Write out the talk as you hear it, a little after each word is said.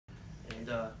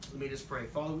let me just pray.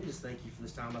 Father, we just thank you for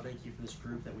this time. I thank you for this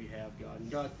group that we have, God.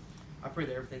 And God, I pray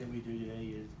that everything that we do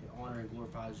today is honor and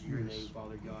glorifies your name,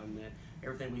 Father God, and that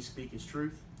everything we speak is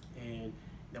truth, and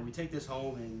that we take this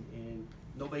home, and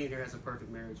nobody in here has a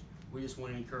perfect marriage. We just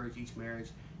want to encourage each marriage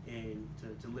and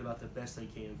to live out the best they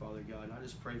can, Father God. And I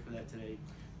just pray for that today,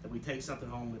 that we take something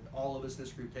home, that all of us in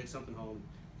this group take something home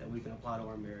that we can apply to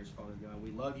our marriage, Father God.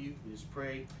 We love you. We just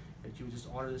pray that you would just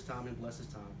honor this time and bless this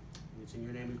time. And it's in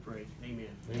your name we pray. Amen.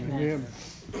 Amen.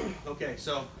 Okay,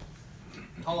 so,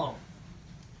 hold on.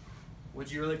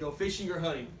 Would you rather go fishing or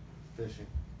hunting? Fishing.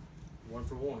 1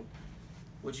 for 1.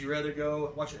 Would you rather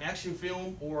go watch an action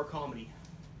film or a comedy?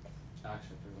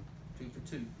 Action film. 2 for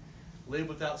 2. Live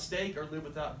without steak or live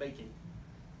without bacon?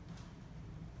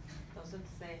 Those are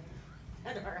the same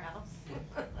at our house.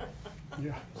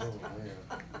 Yeah. Oh man.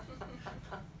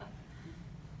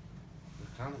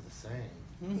 They're kind of the same.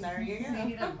 There you go.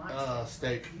 He doesn't like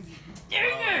Steak.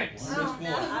 Dang it! Oh,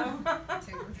 no.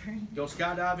 2 or 3. Go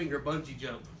skydiving or bungee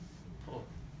jump? Oh.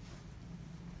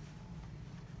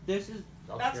 This is.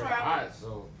 I'm That's scared where of I heights,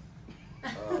 so.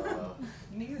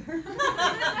 Neither.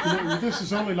 You know, this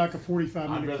is only like a I'd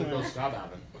 45-minute rather go class.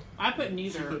 skydiving. I put She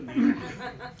neither. put neither.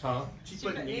 Huh? She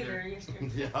put neither. You're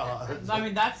scared. Yeah. I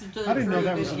mean, that's to I didn't know prove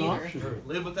that was an neither. option.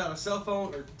 Live without a cell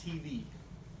phone or TV?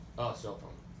 Cell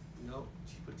phone. No,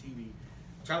 she put TV.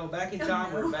 Travel back in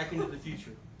time or back into the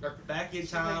future? Or back in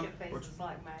time or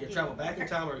travel back in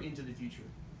time or into the future?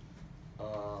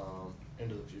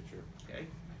 Into the future. Okay.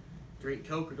 Drink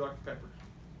Coke or Dr. Pepper?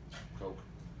 Coke.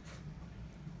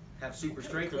 Have super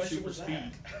strength or super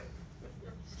speed?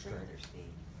 Strength.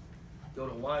 Go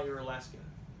to Hawaii or Alaska?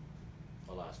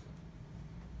 Alaska.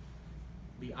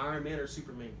 Be Iron Man or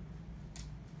Superman?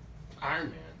 Iron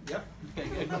Man. Yep.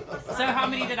 Okay, good. So how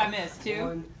many did I miss? 2?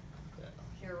 1.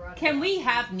 Can we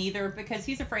have neither? Because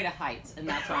he's afraid of heights, and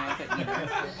that's why I put neither.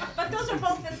 But those are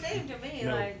both the same to me.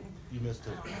 No, Like, you missed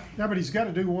it. Yeah, but he's got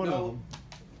to do one of No, them.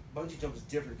 bungee jump is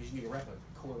different because you need to wrap a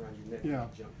cord around your neck. Yeah. To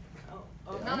jump. Not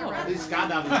Oh. At around. least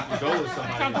skydiving, you can go with That's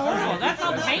somebody. not horrible. That's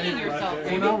not hanging yourself, When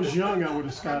baby. I was young, I would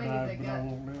have How many skydived, they but I got?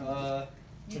 won't now.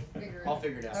 You figure it I'll out.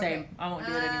 figure it out. Same. I won't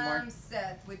do it anymore.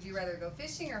 Seth, would you rather go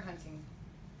fishing or hunting?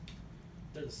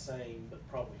 They're the same, but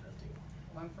probably hunting.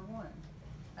 1 for 1.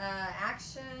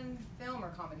 Action film or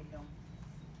comedy film?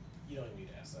 You don't even need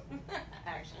to ask that one.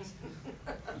 action.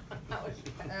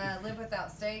 Live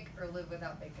without steak or live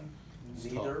without bacon?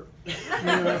 Neither. She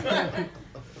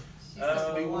said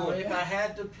to be one. If I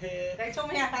had to pick, They told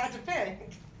me I had to pick.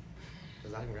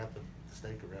 Because I can wrap the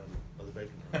steak around the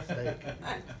bacon around the steak.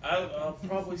 I'll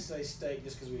probably say steak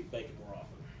just because we eat bacon more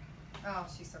often. Oh,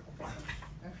 she circled bacon.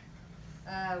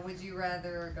 Would you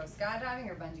rather go skydiving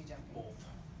or bungee jumping? Both.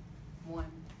 1.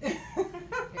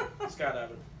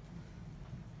 Skydiving.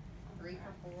 3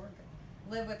 for 4.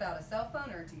 Live without a cell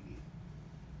phone or a TV?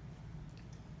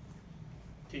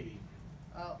 TV.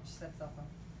 Oh, she said cell phone.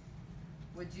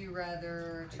 Would you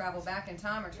rather travel back in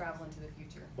time or travel into the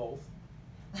future? Both.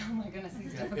 Oh my goodness,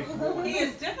 he's difficult. He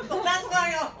is difficult. That's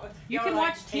why You y'all can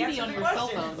like, watch TV answer on the your cell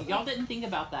questions. phone. Y'all didn't think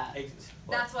about that.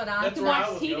 That's what I. You That's can where I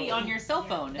watch was TV going. on your cell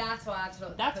phone. That's why I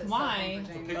took. That's put why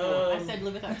cell phone for Jamie. I said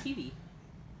live without TV.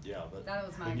 Yeah, but That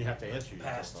was my then you have to answer your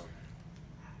Past. cell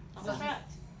phone. What's that?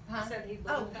 Huh? He said he'd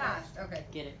Oh, live in the past. past. Okay.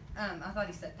 Get it? I thought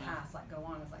he said pass, like go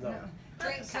on. I was like, No. no.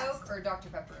 Drink Coke or Dr.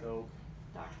 Pepper? No.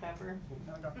 Dr. Pepper.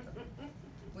 No, Dr. Pepper.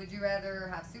 Would you rather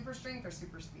have super strength or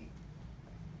super speed?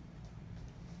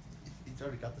 He's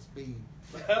already got the speed.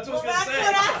 That's what Well, I was that's going to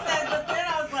say. what I said, but then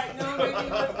I was like, no, maybe it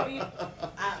must be.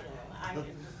 I don't know. I can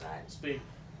decide. Speed.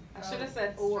 I should have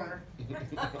said or. Can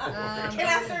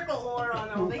I Go circle or on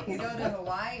all these? to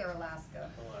Hawaii or Alaska?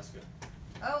 Alaska.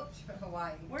 Oh, she put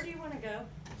Hawaii. Where do you want to go?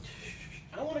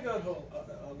 I want to go to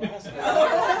Alaska.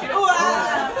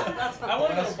 That's I want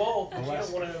to go to both, but you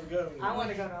don't want to go. I want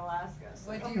to go to Alaska.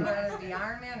 So. Would you rather be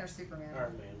Iron Man or Superman?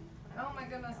 Iron Man. Oh my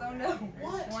goodness, oh no.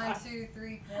 What? 1, 2,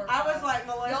 3, 4, I was 5. like,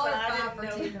 Melissa, Y'all are I 5 for didn't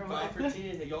know 10. either one. 5 for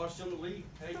 10. Y'all are still in the lead.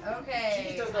 Hey. She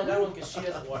Okay. just doesn't know that one because she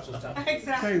hasn't watched those times.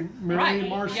 Exactly. Okay, Mary Right,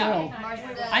 Marcel.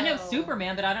 Marcel. I know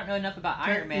Superman, but I don't know enough about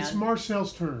Iron Man. It's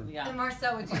Marcel's turn. Yeah. And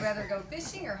Marcel, would you rather go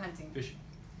fishing or hunting? Fishing.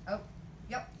 Oh,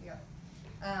 yep, you got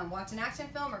it. Watch an action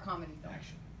film or comedy film?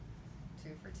 Action. 2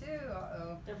 for 2.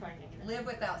 Uh-oh. They're probably gonna get it. Live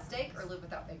without steak or live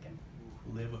without bacon?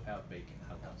 Live without bacon.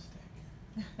 How about steak?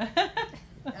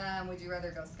 Would you rather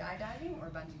go skydiving or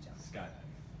bungee jump? Skydiving.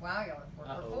 Wow, y'all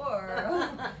are 4 for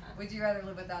 4. Would you rather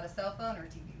live without a cell phone or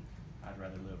TV? I'd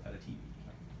rather live without a TV.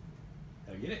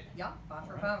 Did I get it? Yep, 5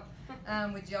 for Alright.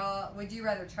 5. Would you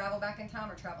rather travel back in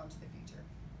time or travel into the future?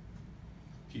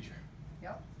 Future.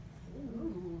 Yep.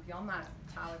 Ooh, y'all might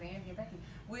tie with Andy and Becky.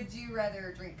 Would you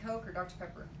rather drink Coke or Dr.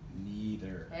 Pepper?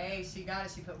 Neither. Hey, she got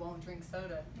it. She put won't drink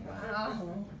soda. Wow.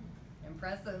 Wow.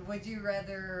 Impressive. Would you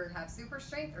rather have super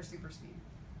strength or super speed?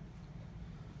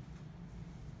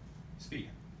 Speed.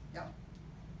 Yep.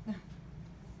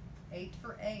 8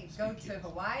 for 8. Go Speed to kids.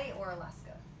 Hawaii or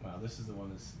Alaska? Wow, this is the one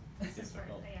that's This is for,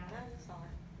 difficult. yeah, that's all.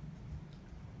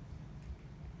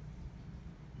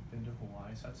 Been to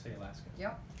Hawaii, so I'd say Alaska.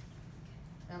 Yep.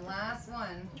 And last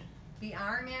one, be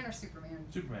Iron Man or Superman?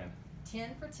 Superman.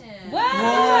 10 for 10. Whoa!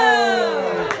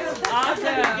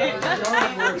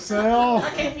 Awesome. Marcel. I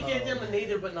can't be getting them a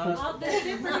neither, but not All us. the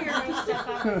superhero stuff,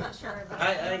 I wasn't sure about.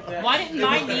 I think that. Why didn't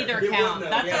my neither It count? wouldn't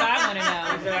That's have, what I want to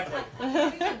know.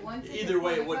 Exactly. Either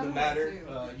way, it wouldn't have mattered.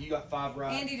 You got 5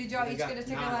 right. Andy, did y'all They each got get a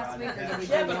ticket 9 last right. week, or did we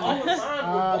Yeah, do but one? all of mine were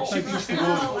I think all it's the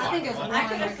Oh, I think it's one I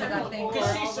can because I think.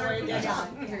 Because she served Yeah, us.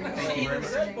 here you go. She even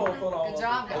said both on all Good of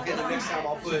job, them. Okay, the next time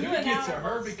I'll put You it. get to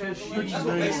her because she That's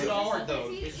what makes it hard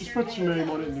though. Just put your name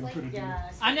on it and then put it in.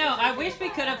 I know. I wish we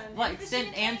could have like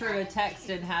sent Andrew a text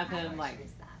and have him like.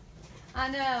 I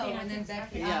know, and then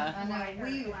Becky, Yeah. I know,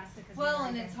 well,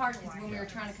 and it's hard, because when we were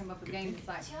trying to come up with games, it's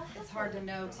like, it's hard to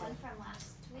know to. One from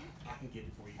last week. I can get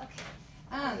it for you. Okay.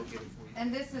 I'll get it for you.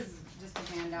 And this is just a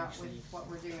handout with what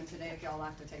we're doing today, if y'all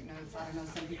like to take notes. I don't know,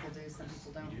 some people do, some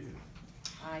people don't.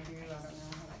 I do, I don't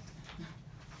know.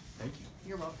 Thank you.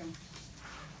 You're welcome.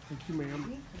 Thank you,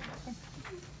 ma'am.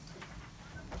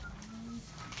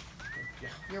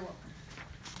 You're welcome.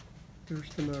 There's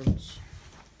the notes.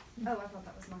 Oh, I thought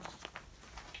that was mine.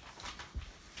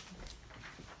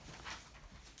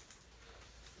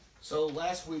 So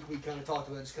last week we kind of talked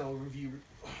about, just kind of review,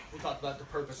 we talked about the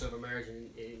purpose of a marriage, and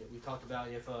we talked about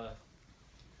if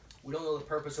we don't know the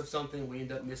purpose of something, we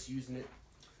end up misusing it.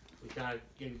 We kind of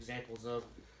gave examples of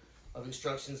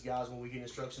instructions, guys. When we get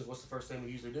instructions, what's the first thing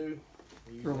we usually do?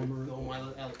 We usually go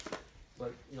on out.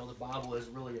 But you know, the Bible is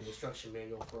really an instruction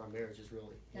manual for our marriages,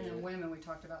 really. And then women, we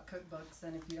talked about cookbooks,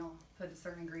 and if you don't put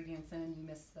certain ingredients in, you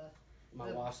miss the. My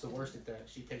wife's the worst at that.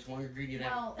 She takes one ingredient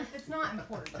out. Well, if it's not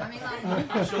important, I mean,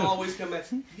 like. She'll always come back.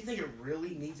 Do you think it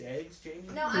really needs eggs, Jamie?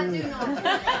 No, I do not do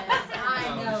that.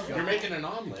 I know. You're making an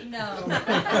omelet. No. Oh,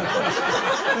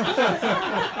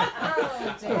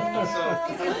 damn. So-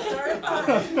 He's gonna start a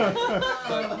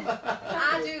fire.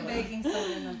 I do baking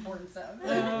soda and important stuff. The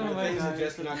things that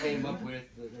Jessica and I came up with,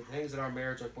 the things that our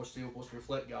marriage are supposed to do, we're supposed to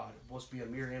reflect God. We're supposed to be a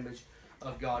mirror image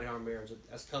of God in our marriage.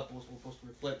 As couples, we're supposed to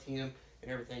reflect Him in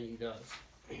everything He does.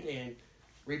 And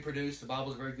reproduce. The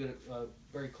Bible is very good,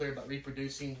 very clear about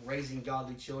reproducing, raising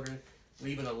godly children,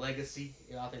 leaving a legacy.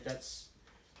 You know,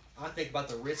 I think about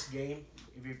the Risk game.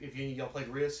 If any of y'all played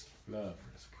Risk, Love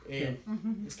risk. and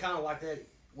it's kind of like that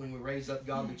when we raise up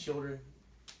godly children.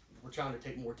 We're trying to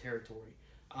take more territory.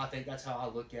 I think that's how I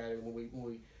look at it.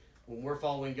 When we're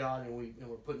following God and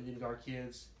we're putting it into our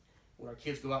kids, when our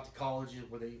kids go out to colleges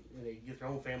where they get their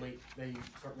own family, they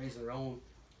start raising their own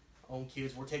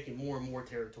kids. We're taking more and more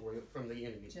territory from the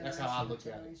enemy. That's how I look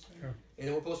at it. And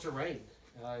then we're supposed to reign.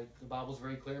 The Bible's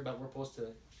very clear about we're supposed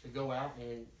to go out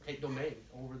and take domain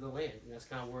over the land. And that's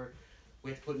kind of where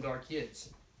we have to put into our kids.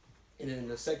 And then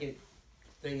the second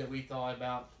thing that we thought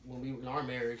about when we were in our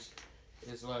marriage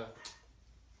is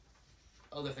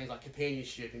other things like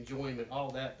companionship, enjoyment, all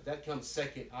that. But that comes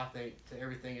second, I think, to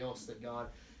everything else that God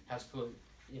has put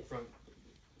in front.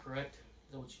 Correct?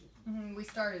 Is that what you? We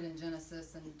started in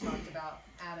Genesis and talked about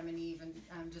Adam and Eve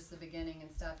and just the beginning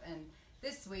and stuff. And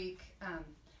this week,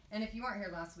 and if you weren't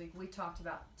here last week, we talked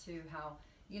about too how,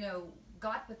 you know,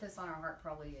 God put this on our heart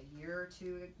probably a year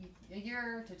to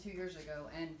 2 years ago,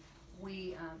 and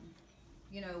we,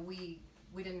 you know, we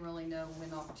didn't really know when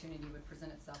the opportunity would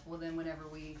present itself. Well, then whenever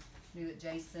we knew that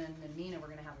Jason and Nina were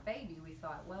going to have a baby, we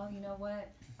thought, well, you know what?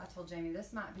 I told Jamie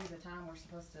this might be the time we're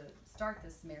supposed to start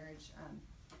this marriage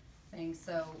thing.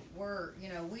 So we're, you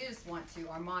know, we just want to,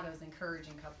 our motto is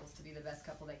encouraging couples to be the best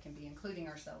couple they can be, including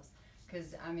ourselves.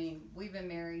 Because, I mean, we've been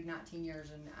married 19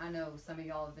 years, and I know some of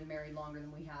y'all have been married longer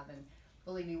than we have. And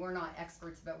believe me, we're not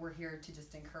experts, but we're here to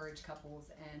just encourage couples.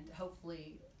 And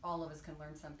hopefully all of us can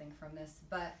learn something from this.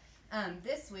 But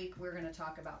this week we're going to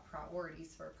talk about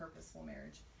priorities for a purposeful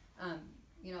marriage.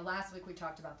 You know, last week we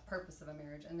talked about the purpose of a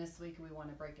marriage, and this week we want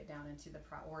to break it down into the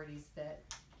priorities that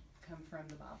come from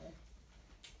the Bible.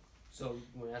 So,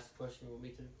 you want to ask the question you want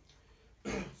me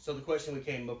to? So the question we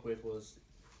came up with was,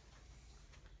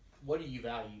 what do you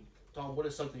value? Tom, what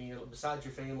is something, you know, besides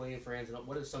your family and friends, and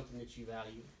what is something that you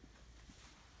value?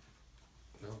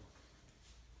 No.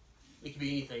 It could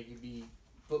be anything. It could be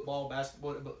football,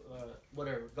 basketball,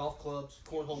 whatever, golf clubs,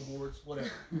 cornhole boards, whatever.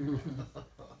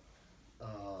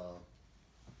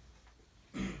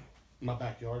 My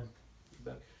backyard.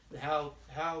 But how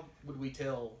would we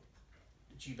tell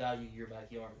that you value your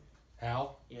backyard?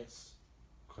 How? Yes.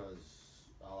 Because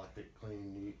I like it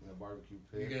clean, neat, and a barbecue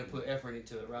pit. You're gonna put effort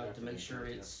into it, right? To Effort make into sure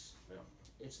it, it's yeah.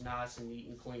 it's nice and neat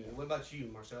and clean. What about you,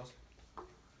 Marcel?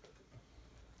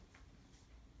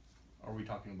 Are we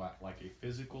talking about like a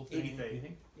physical thing? Anything. You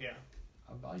think? Yeah.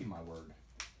 I value my word.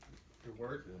 Your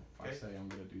word. If I say I'm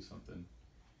going to do something,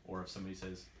 or if somebody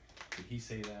says, "Did he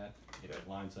say that?" If it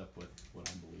lines up with what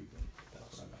I believe in,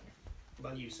 that's what I value. What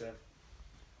about you, Seth?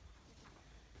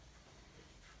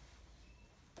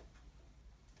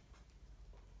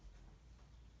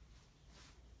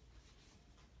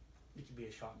 It could be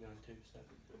a shotgun too, Seth.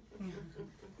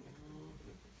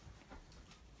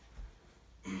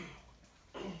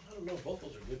 I don't know. Both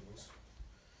those are good ones.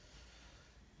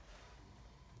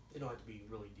 It don't have to be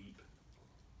really deep.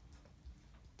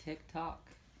 TikTok.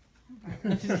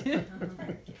 He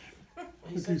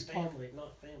said family,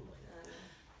 not family.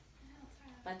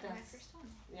 But that's,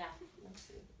 yeah.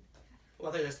 Well,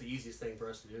 I think that's the easiest thing for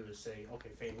us to do is say,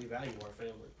 okay, we value our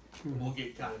family. We'll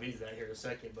get kind of into that here in a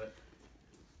second, but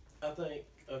I think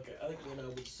then I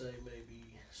would say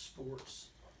maybe sports,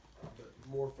 but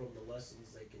more from the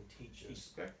lessons they can teach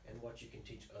us okay. and what you can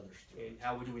teach others through. And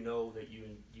how would we know that you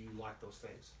like those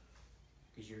things?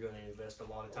 Because you're going to invest a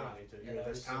lot of time into it. You're going to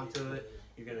invest time to it.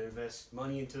 You're going to invest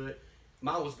money into it.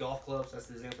 Mine was golf clubs. That's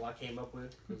the example I came up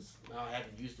with because I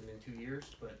haven't used them in 2 years.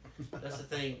 But that's the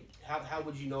thing. How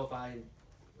would you know if I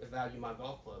value my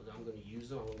golf clubs? I'm going to use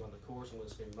them. I'm going to go on the course. I'm going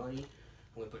to spend money.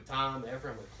 I'm going to put time,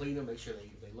 effort. I'm going to clean them, make sure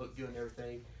they look good and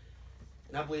everything.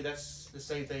 And I believe that's the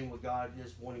same thing what God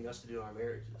is wanting us to do in our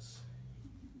marriages.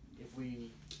 If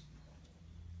we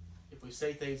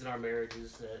say things in our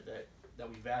marriages that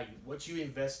we value, what you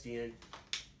invest in,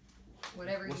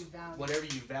 Whatever you value. whatever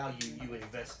you value, you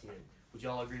invest in. Would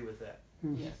y'all agree with that?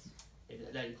 Yes.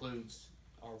 That includes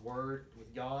our word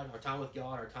with God, our time with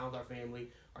God, our time with our family,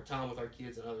 our time with our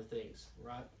kids, and other things,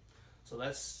 right? So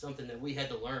that's something that we had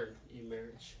to learn in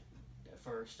marriage at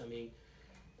first. I mean,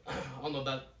 I don't know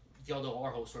about if y'all know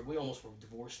our whole story. We almost were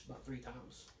divorced about 3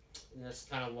 times, and that's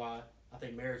kind of why I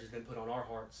think marriage has been put on our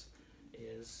hearts,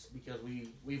 is because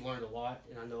we've learned a lot,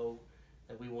 and I know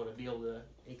that we want to be able to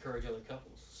encourage other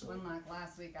couples. So When like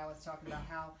last week I was talking about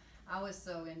how I was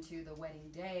so into the wedding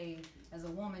day as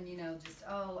a woman, just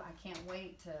I can't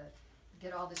wait to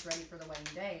get all this ready for the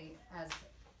wedding day, as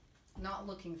not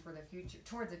looking for the future,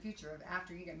 towards the future of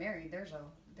after you get married. There's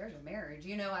a marriage.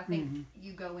 I think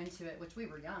you go into it, which we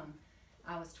were young.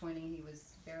 I was 20, he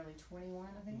was barely 21,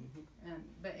 I think.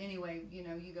 But anyway,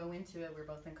 you go into it. We're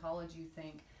both in college. You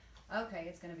think, okay,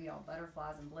 it's going to be all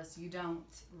butterflies and bliss. You don't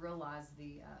realize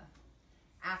the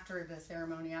after the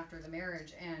ceremony, after the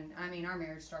marriage. And I mean, our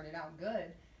marriage started out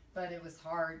good, but it was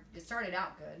hard. It started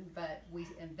out good, but we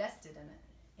invested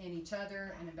in each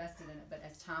other and invested in it. But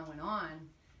as time went on,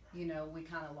 we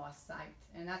kind of lost sight.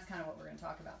 And that's kind of what we're going to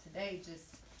talk about today,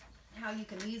 just how you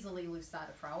can easily lose sight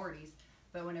of priorities,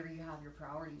 but whenever you have your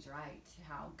priorities right,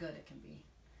 how good it can be.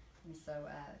 And so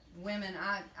women,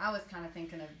 I was kind of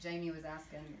thinking of, Jamie was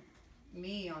asking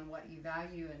me on what you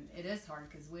value, and it is hard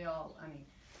because we all,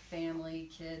 family,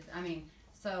 kids,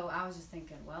 so I was just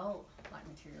thinking, well, like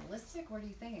materialistic, what are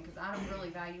you thinking? Because I don't really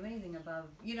value anything above,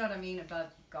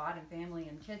 above God and family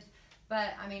and kids.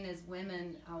 But, as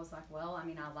women, I was like, well, I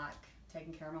like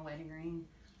taking care of my wedding ring.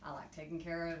 I like taking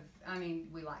care of,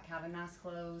 we like having nice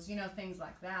clothes, things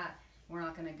like that. We're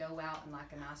not going to go out in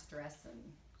like a nice dress and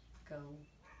go,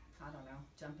 I don't know,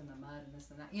 jump in the mud and this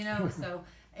and that, So,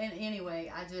 and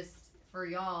anyway, for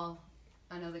y'all,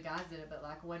 I know the guys did it, but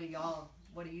like, what do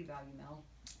you value,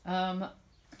 Mel?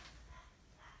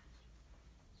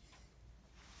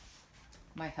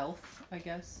 My health, I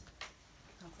guess.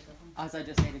 That's a good one. As I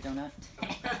just ate a donut.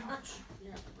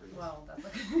 Well, that's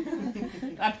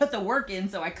okay. I put the work in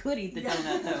so I could eat the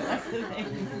donut, though. That's the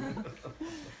thing.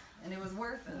 And it was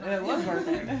worth it. It was worth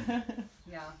it.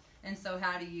 Yeah. And so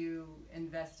how do you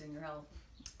invest in your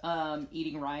health?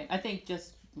 Eating right. I think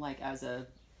just like as a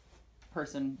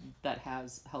person that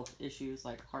has health issues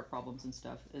like heart problems and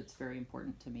stuff, it's very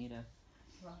important to me to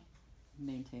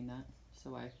maintain that.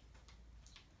 So I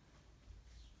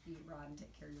eat right and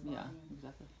take care of your body. Yeah,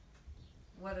 exactly.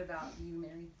 What about you,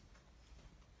 Mary?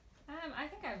 I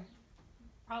think I'm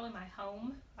probably my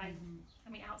home.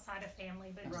 Outside of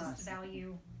family, but just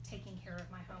value taking care of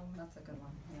my home. That's a good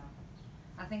one. Yeah.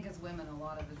 I think as women, a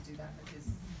lot of us do that because.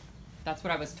 That's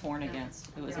what I was torn against.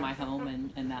 It was my home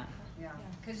and that. Yeah.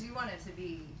 Because you want it to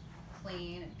be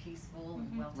clean and peaceful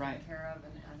and well taken Right. care of,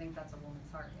 and I think that's a woman's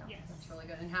heart. Yeah, Yes. that's really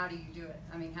good. And how do you do it?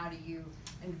 I mean, how do you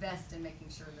invest in making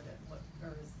sure that it look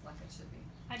or is like it should be?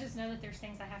 I just know that there's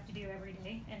things I have to do every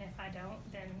day, and if I don't,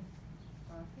 then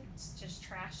it's just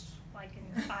trashed like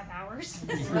in 5 hours.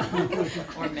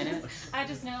 Or minutes. I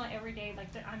just know every day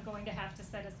like that I'm going to have to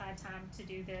set aside time to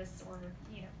do this or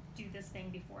do this thing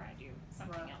before I do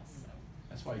something Right. else. So.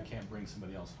 That's why you can't bring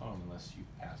somebody else home unless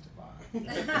you've passed it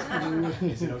by.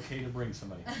 Is it okay to bring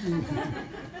somebody?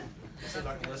 It seems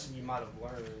like a lesson you might have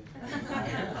learned.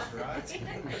 Right?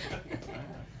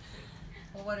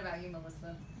 Well, what about you,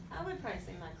 Melissa? I would probably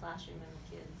say my classroom and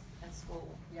the kids at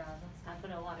school. Yeah, that's I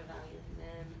put a lot of value in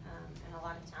them, and a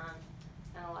lot of time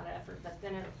and a lot of effort, but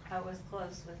then I was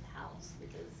close with the house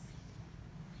because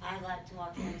I like to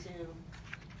walk into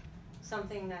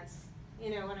something that's, you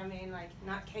know what I mean, like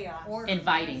not chaos.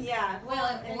 Inviting. Yeah, well,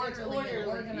 and and it's orderly and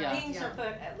orderly. organized, Things yeah. are put,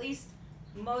 at least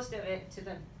most of it to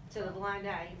the blind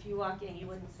eye. If you walk in, you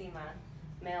wouldn't see my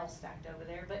mail stacked over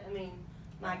there, but I mean,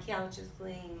 my couch is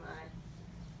clean,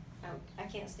 I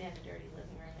can't stand a dirty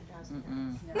living room, it drives me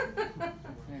nuts.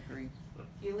 I agree.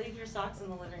 You leave your socks in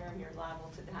the living room, you're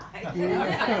liable to die.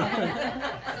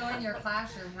 So in your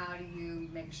classroom, how do you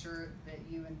make sure that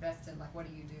you invest in, like, what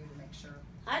do you do to make sure?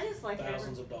 I just like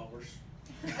Thousands of dollars.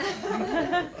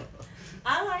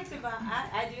 I like to buy,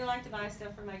 I do like to buy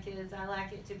stuff for my kids. I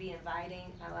like it to be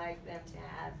inviting. I like them to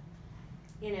have,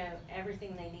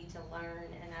 everything they need to learn,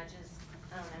 and I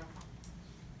don't know.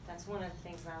 That's one of the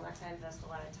things that I like. I invest a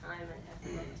lot of time and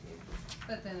effort into.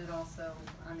 But then it also,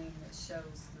 I mean, it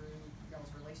shows through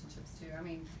y'all's relationships too. I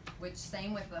mean, which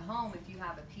same with the home, if you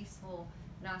have a peaceful,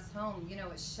 nice home,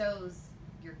 it shows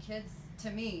your kids, to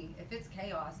me, if it's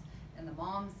chaos and the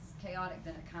mom's chaotic,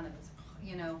 then it kind of is,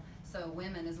 so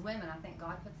women as women, I think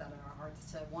God puts that in our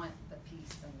hearts to want the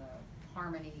peace and the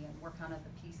harmony, and we're kind of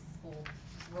the peaceful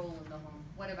role in the home.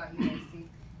 What about you, Lacey?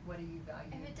 What do you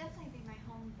value? It would definitely be my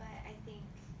home, but I think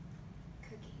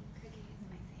cooking is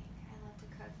my thing. I love to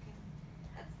cook, and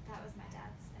that was my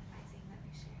dad's and my thing that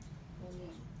we shared. Well,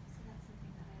 neat. So that's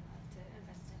something that I love to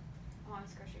invest in.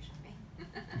 Mom's grocery shopping.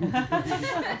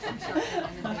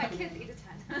 My kids eat a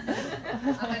ton.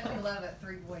 I bet you love it,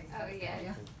 3 boys. Oh so, yes,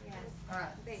 yeah. yes. All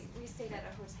right. We stayed at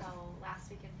a hotel last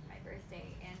weekend for my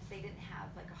birthday, and they didn't have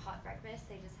like a hot breakfast.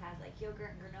 They just had like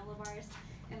yogurt and granola bars.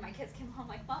 And my kids came home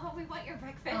like, Mama, we want your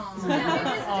breakfast.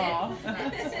 Aw. I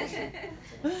missed it.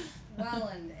 Well,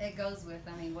 and it goes with,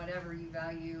 I mean, whatever you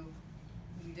value,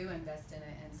 you do invest in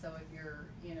it. And so if you're,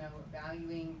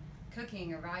 valuing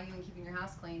cooking or valuing keeping your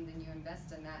house clean, then you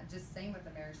invest in that. Just same with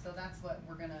the marriage. So that's what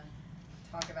we're going to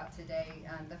talk about today.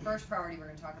 The first priority we're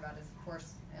going to talk about is, of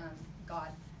course, God.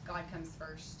 God comes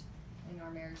first in our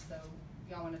marriage. So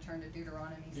y'all want to turn to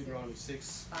Deuteronomy 6. Deuteronomy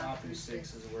 6, 5 through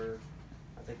 6 is where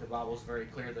I think the Bible is very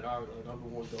clear that our number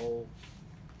one goal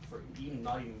for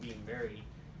not even being married,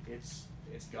 it's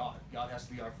God. God has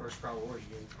to be our first priority.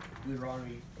 And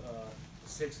Deuteronomy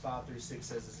 6, 5 through 6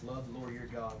 says this: love the Lord your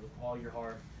God with all your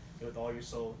heart and with all your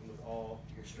soul and with all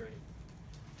your strength.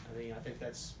 I think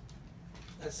that's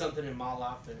something in my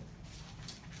life that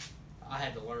I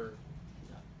had to learn.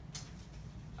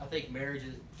 I think marriage,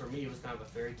 for me, it was kind of a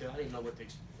fairy tale. I didn't know what to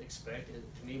expect.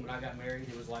 To me, when I got married,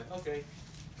 it was like, okay,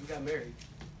 you got married.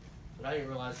 But I didn't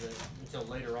realize that until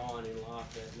later on in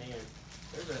life that, man,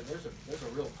 there's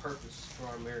a real purpose for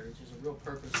our marriage. There's a real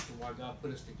purpose for why God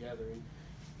put us together.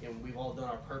 And we've all done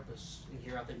our purpose in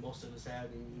here. I think most of us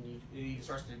have. And it even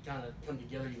starts to kind of come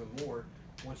together even more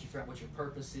once you figure out what your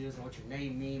purpose is and what your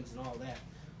name means and all that.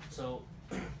 So,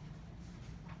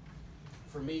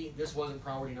 for me, this wasn't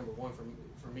priority number one for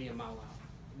me in my life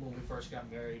when we first got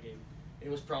married, and it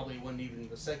wasn't even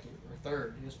the second or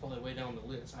third. It was probably way down the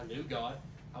list. I knew God,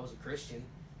 I was a Christian,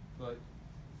 but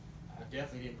I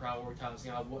definitely didn't prioritize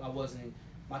him. I wasn't,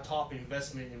 my top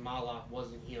investment in my life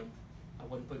wasn't him. I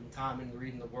wasn't putting time into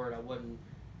reading the Word. I wasn't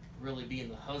really being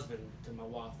the husband to my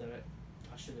wife that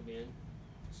I should have been.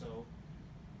 So,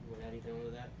 you want to add anything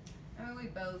to that? I mean, we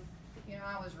both,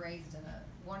 I was raised in a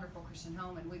wonderful Christian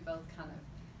home, and we both kind of,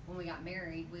 when we got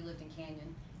married, we lived in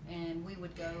Canyon, and we'd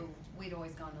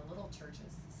always gone to little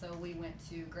churches. So we went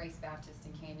to Grace Baptist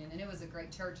in Canyon, and it was a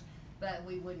great church, but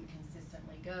we wouldn't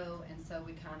consistently go, and so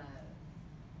we kind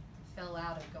of fell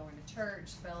out of going to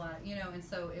church, and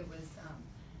so it was,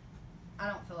 I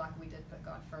don't feel like we did put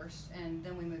God first. And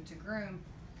then we moved to Groom,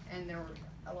 and there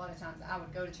were a lot of times I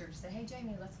would go to church and say, hey,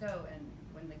 Jamie, let's go, and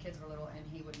when the kids were little, and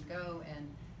he wouldn't go, and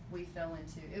we fell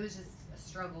into, it was just a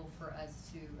struggle for us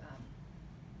to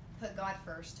put God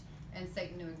first, and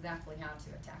Satan knew exactly how to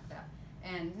attack that.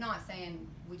 And not saying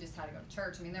we just had to go to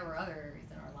church. I mean, there were other areas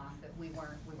in our life that we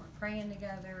weren't praying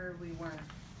together. We weren't,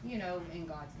 you know, in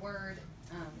God's Word.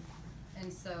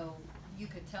 And so you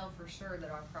could tell for sure that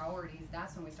our priorities,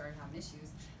 that's when we started having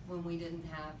issues, when we didn't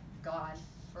have God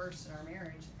first in our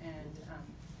marriage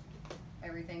and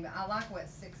everything. But I like what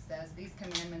 6 says. These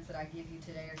commandments that I give you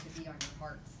today are to be on your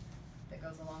hearts. That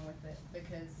goes along with it,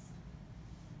 because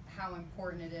how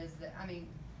important it is that, I mean,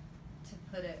 to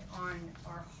put it on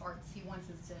our hearts. He wants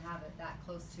us to have it that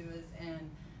close to us,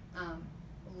 and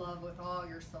love with all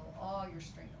your soul, all your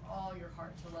strength, all your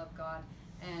heart, to love God.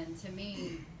 And to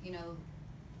me, you know,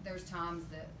 there's times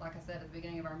that, like I said, at the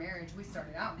beginning of our marriage, we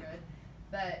started out good,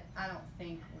 but I don't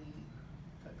think we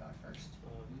put God first.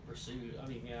 We pursued, I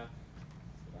mean, yeah,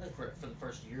 I think for the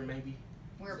first year maybe.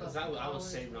 We were both I was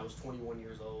saved when I was 21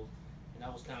 years old, and I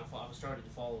was started to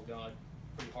follow God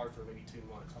pretty hard for maybe 2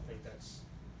 months. I think that's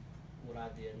what I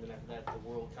did, and then after that, the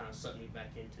world kind of sucked me back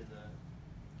into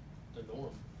the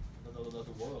norm of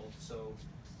the world. So,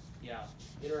 yeah,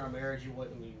 in our marriage, it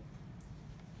wasn't, I mean,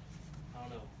 I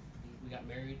don't know. We got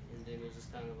married, and then it was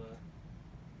just kind of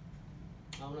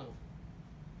I don't know.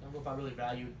 I don't know if I really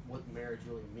valued what marriage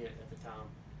really meant at the time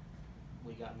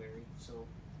we got married. So,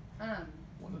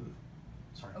 One of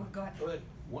the, sorry. Oh, go ahead. go ahead.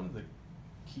 One of the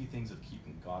key things of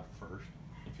keeping God first,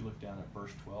 if you look down at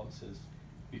verse 12, it says,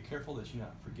 "Be careful that you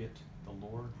not forget the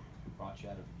Lord who brought you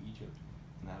out of Egypt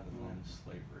and out of the land of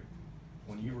slavery."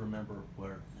 When you remember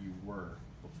where you were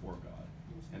before God,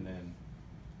 and then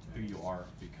who you are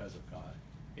because of God,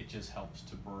 it just helps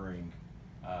to bring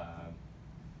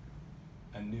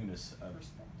a newness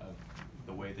of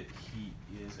the way that He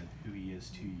is and who He is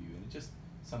to you, and it's just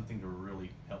something to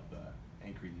really help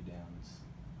anchor you down. Is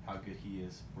how good He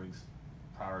is brings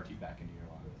priority back into your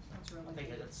life. That's really I think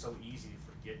good. that's so easy to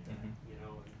forget that, you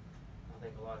know. And I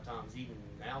think a lot of times, even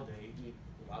nowadays,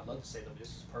 I'd love to say that this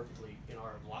is perfectly in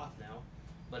our life now,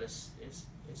 but it's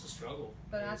a struggle.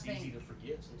 But and I it's easy think to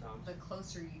forget sometimes. the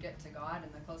closer you get to God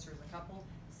and the closer as a couple,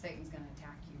 Satan's going to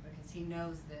attack you, because he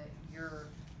knows that you're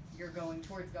going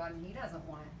towards God, and he doesn't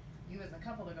want you as a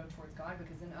couple to go towards God,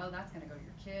 because then, oh, that's going to go to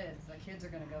your kids. The kids are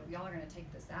going to go, y'all are going to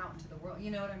take this out into the world.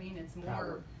 You know what I mean? It's more,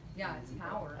 Power. yeah, it's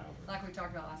power. Like we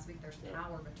talked about last week, there's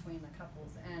power between the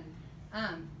couples.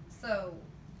 And so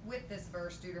with this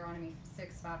verse, Deuteronomy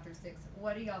 6:5-6,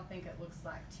 what do y'all think it looks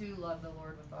like to love the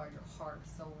Lord with all your heart,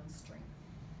 soul, and strength?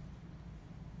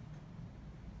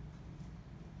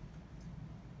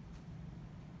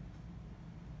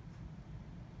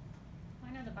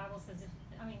 I know the Bible says,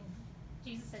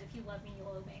 Jesus said, if you love me,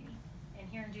 you'll obey me. And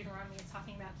here in Deuteronomy, it's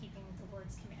talking about keeping the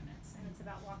Lord's commandments. And it's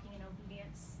about walking in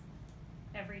obedience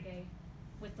every day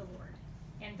with the Lord.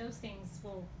 And those things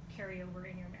will carry over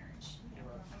in your marriage. You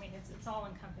know? I mean, it's all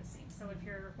encompassing. So if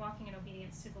you're walking in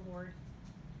obedience to the Lord,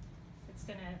 it's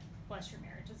going to bless your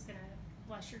marriage. It's going to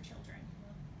bless your children.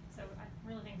 So I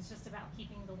really think it's just about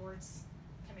keeping the Lord's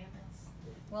commandments.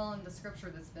 Well, and the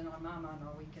scripture that's been on my mind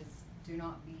all week is, do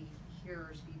not be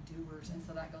hearers, be doers. And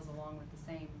so that goes along with the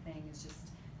same thing. It's just,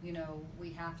 you know,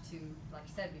 we have to, like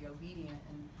you said, be obedient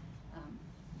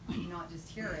and not just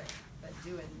hear it, but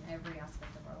do it in every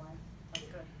aspect of our life. That's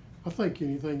good. I think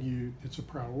anything it's a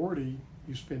priority,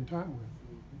 you spend time with.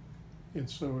 And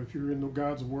so if you're in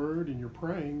God's Word and you're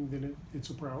praying, then it's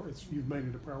a priority. You've made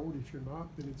it a priority. If you're not,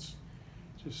 then it's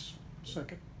just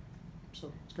second.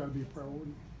 So it's got to be a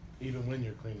priority. Even when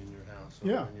you're cleaning your house, or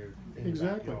Yeah, when you're in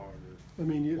exactly. the backyard, or I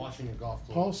mean, washing a golf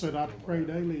club. Paul said, I pray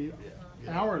whatever. daily,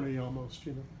 Yeah. hourly almost,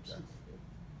 you know. So,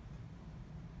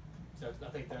 So I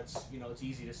think that's, you know, it's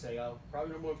easy to say, oh,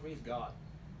 probably number one for me is God.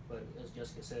 But as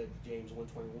Jessica said, James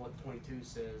 1:21-22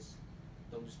 says,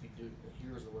 don't just be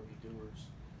hearers of the word, be doers.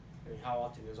 I mean, how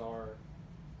often is our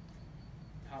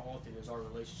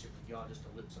relationship with God just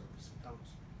a lip service sometimes?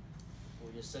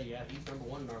 We just say, yeah, He's number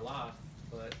one in our life,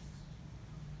 but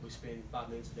we spend 5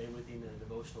 minutes a day with Him in a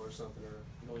devotional or something, or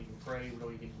we don't even pray, we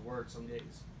don't even get the Word some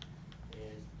days.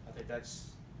 And I think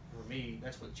that's, for me,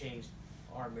 that's what changed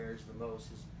our marriage the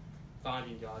most, is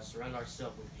finding God, surrounding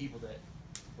ourselves with people that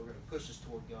are going to push us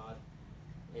toward God,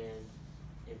 and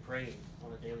praying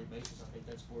on a daily basis. I think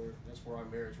that's where our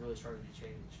marriage really started to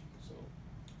change. So,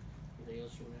 anything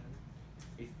else you want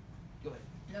to add? Go ahead.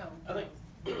 No.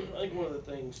 I think one of the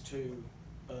things too,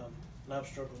 and I've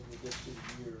struggled with this through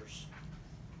the years,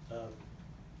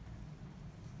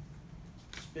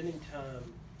 spending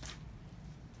time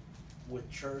with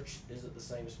church isn't the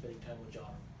same as spending time with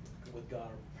God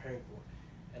or preparing for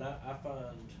it. And I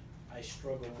find I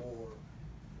struggle more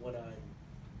when I'm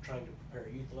trying to prepare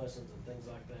youth lessons and things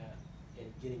like that,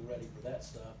 and getting ready for that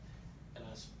stuff. And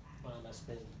find I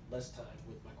spend less time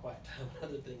with my quiet time and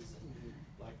other things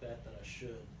like that I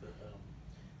should. But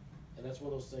and that's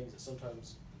one of those things that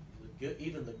sometimes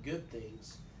even the good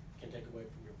things can take away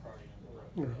from your party on the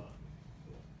road with God.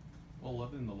 Well,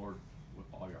 loving the Lord with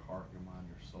all your heart, your mind,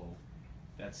 your soul,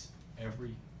 that's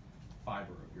every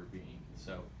fiber of your being.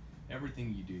 So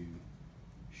everything you do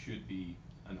should be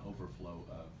an overflow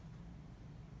of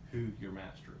who your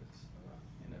master is.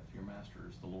 And if your master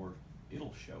is the Lord,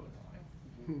 it'll show in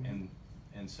life.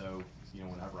 And so, you know,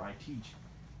 whenever I teach,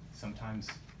 sometimes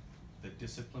the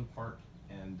discipline part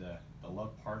and the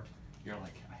love part, you're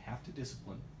like, I have to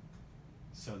discipline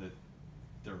so that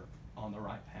they're on the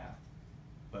right path.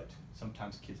 But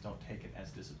sometimes kids don't take it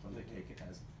as discipline, they take it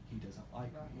as he doesn't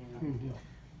like me kind of deal.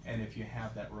 And if you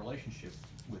have that relationship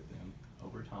with them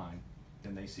over time,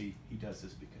 then they see he does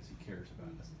this because he cares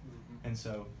about us. And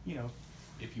so, you know,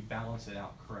 if you balance it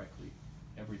out correctly,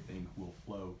 everything will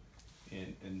flow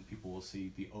and people will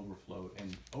see the overflow,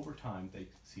 and over time they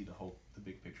see the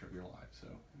big picture of your life. So,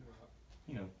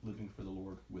 you know, living for the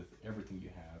Lord with everything you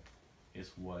have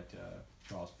is what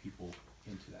draws people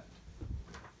into that.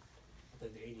 I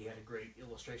think Andy had a great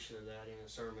illustration of that in a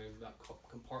sermon about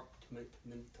compartmentalizing.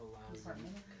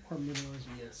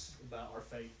 Yes, about our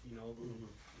faith. You know,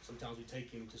 sometimes we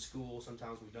take him to school,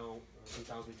 sometimes we don't.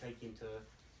 Sometimes we take him to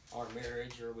our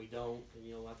marriage, or we don't. And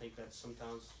you know, I think that's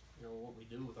sometimes what we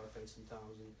do with our faith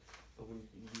sometimes. But when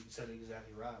you said it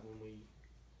exactly right, when we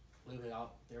live it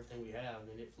out, everything we have,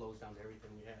 then it flows down to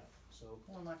everything we have. So.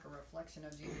 Well, like a reflection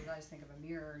of Jesus, I just think of a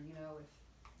mirror. You know, if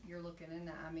you're looking in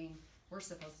that, I mean, we're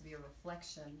supposed to be a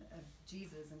reflection of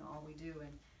Jesus in all we do,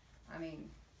 and I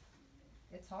mean,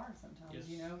 it's hard sometimes. Yes.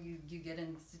 You know, you get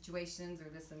in situations or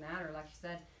this and that, or like you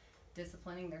said,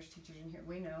 disciplining. There's teachers in here.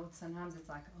 We know sometimes it's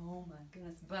like, oh my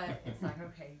goodness, but it's like,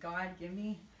 okay, God, give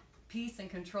me peace and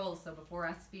control, so before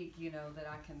I speak, you know, that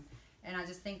I can. And I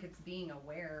just think it's being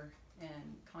aware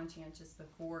and conscientious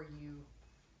before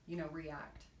you know,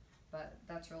 react. But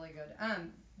that's really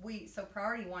good. So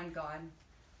priority 1, God.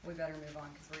 We better move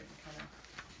on because we're kind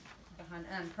of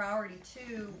behind. Priority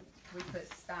 2, we put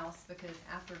spouse, because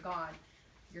after God,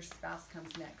 your spouse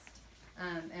comes next.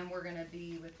 And we're going to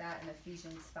be with that in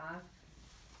Ephesians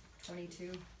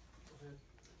 5:22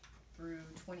 through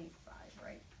 25,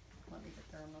 right? Let me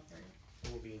get there. I'm not there yet.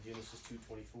 And we'll be in Genesis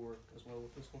 2:24 as well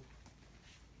with this one.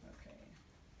 Okay.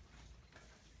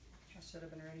 I should have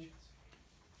been ready.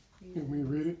 You want me to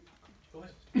read it? Go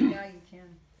ahead. Yeah, you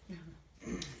can.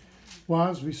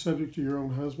 Wives, be subject to your own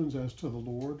husbands as to the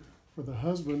Lord, for the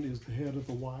husband is the head of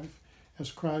the wife,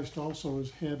 as Christ also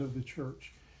is head of the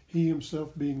church, he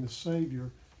himself being the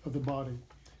Savior of the body.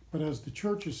 But as the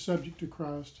church is subject to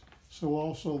Christ, so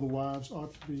also the wives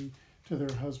ought to be to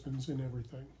their husbands in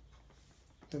everything.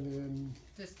 And then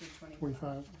Just do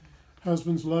 25.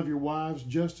 Husbands, love your wives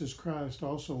just as Christ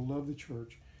also loved the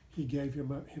church. He gave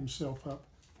himself up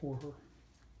for her.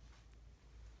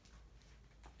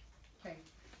 Okay.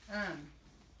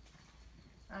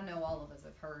 I know all of us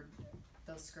have heard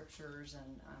those scriptures,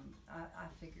 and I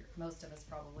figure most of us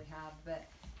probably have,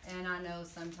 and I know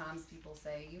sometimes people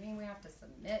say, you mean we have to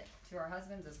submit to our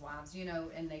husbands as wives, you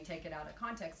know, and they take it out of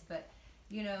context, but,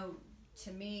 you know,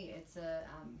 to me, it's a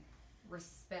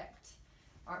respect.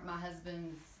 My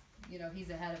husband's, you know, he's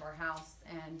the head of our house,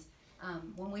 and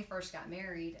when we first got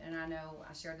married, and I know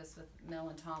I shared this with Mel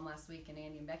and Tom last week, and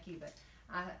Andy and Becky, but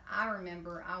I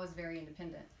remember I was very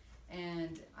independent,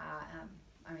 and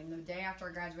I mean, the day after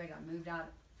I graduated, I moved out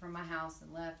from my house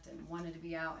and left and wanted to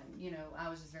be out, and, you know, I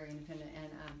was just very independent.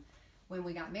 And when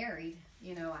we got married,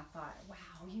 you know, I thought, wow,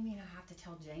 you mean I have to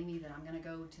tell Jamie that I'm going to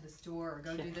go to the store or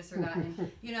go do this or that?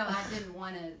 And, you know, I didn't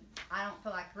want to, I don't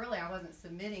feel like really I wasn't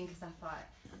submitting, because I thought,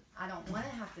 I don't want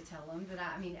to have to tell him that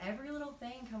I mean, every little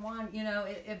thing, come on, you know,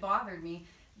 it bothered me.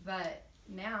 But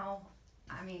now,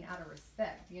 I mean, out of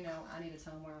respect, you know, I need to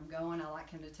tell him where I'm going. I like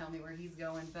him to tell me where he's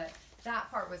going. But that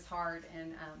part was hard,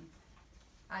 and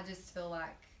I just feel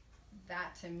like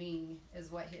that to me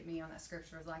is what hit me on that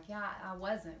scripture. It was like, yeah, I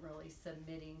wasn't really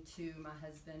submitting to my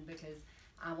husband because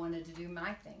I wanted to do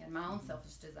my thing and my own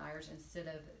selfish desires instead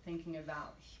of thinking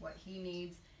about what he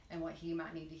needs and what he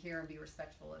might need to hear and be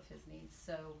respectful of his needs.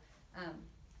 So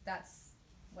that's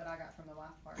what I got from the wife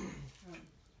part.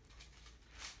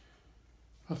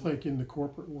 I think in the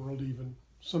corporate world, even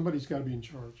somebody's got to be in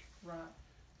charge. Right.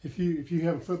 If you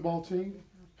have a football team,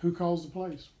 who calls the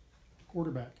plays?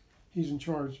 Quarterback. He's in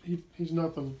charge. He's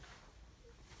not the,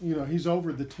 you know, he's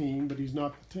over the team, but he's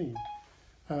not the team.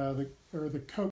 The coach